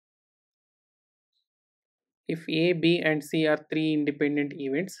if A, B and C are three independent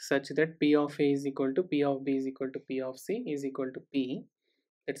events such that P of A is equal to P of B is equal to P of C is equal to P,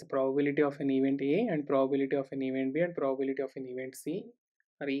 that's the probability of an event A and probability of an event B and probability of an event C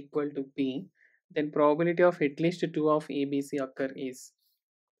are equal to P, then probability of at least two of A, B, C occur is.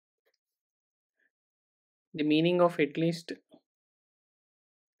 The meaning of at least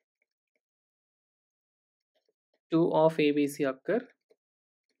two of A, B, C occur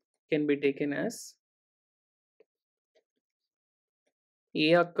can be taken as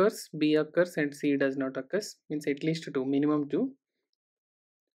A occurs, B occurs and C does not occur, means at least two, minimum two,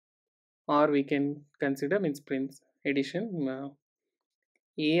 or we can consider means prince addition,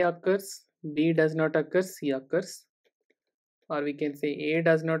 A occurs, B does not occur, C occurs, or we can say A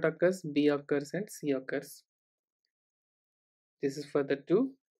does not occur, B occurs and C occurs. This is for the 2,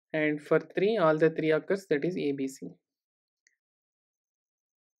 and for 3 all the 3 occurs, that is A, B, C.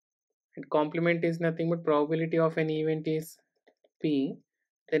 And complement is nothing but probability of an event is P,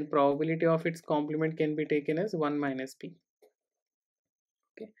 then probability of its complement can be taken as 1 minus P.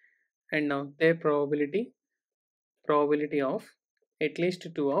 Okay, and now their probability of at least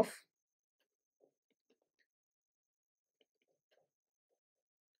two of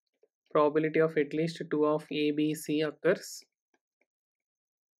A, B, C occurs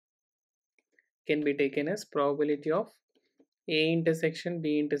can be taken as probability of A intersection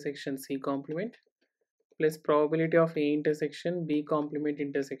B intersection C complement plus probability of A intersection B complement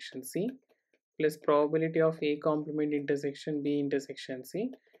intersection C plus probability of A complement intersection B intersection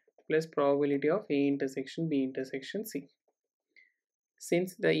C plus probability of A intersection B intersection C.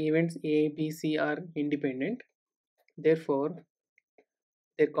 Since the events A, B, C are independent, therefore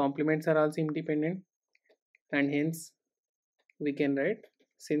their complements are also independent, and hence we can write,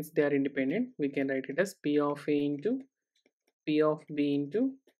 since they are independent, we can write it as P of A into P of B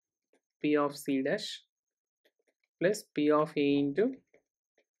into P of C dash plus P of A into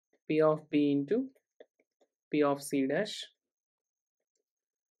P of B into P of C dash,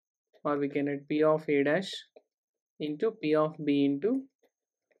 or we can write P of A dash into P of B into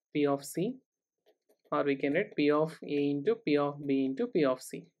P of C, or we can write P of A into P of B into P of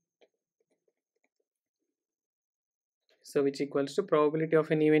C. So which equals to probability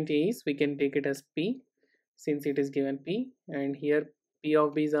of an event A is, we can take it as P since it is given P, and here P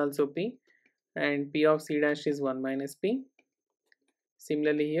of B is also P, and P of C dash is 1 minus P.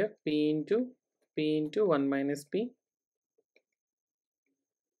 Similarly here P into 1 minus P.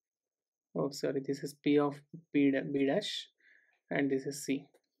 Oh sorry, this is P of B dash and this is C.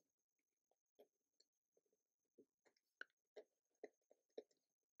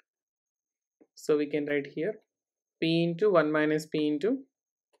 So we can write here P into 1 minus P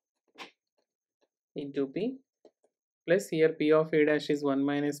into P plus here P of A dash is 1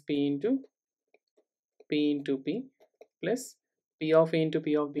 minus P into P plus P of A into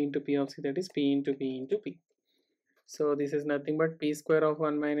P of B into P of C, that is P into P into P. So this is nothing but P square of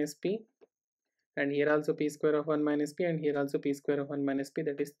 1 minus P, and here also P square of 1 minus P, and here also P square of 1 minus P,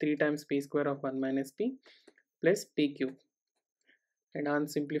 that is 3 times P square of 1 minus P plus P cube. And on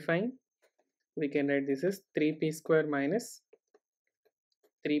simplifying, we can write this as 3P square minus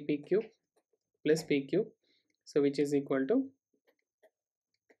 3P cube plus P cube, so which is equal to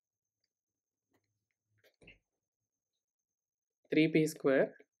 3P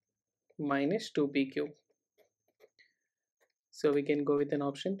square minus 2P cube. So we can go with an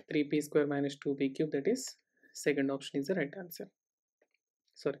option 3P square minus 2P cube, that is second option is the right answer.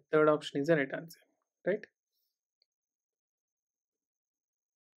 Sorry, third option is the right answer, right?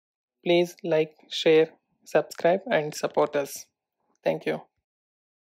 Please like, share, subscribe and support us. Thank you.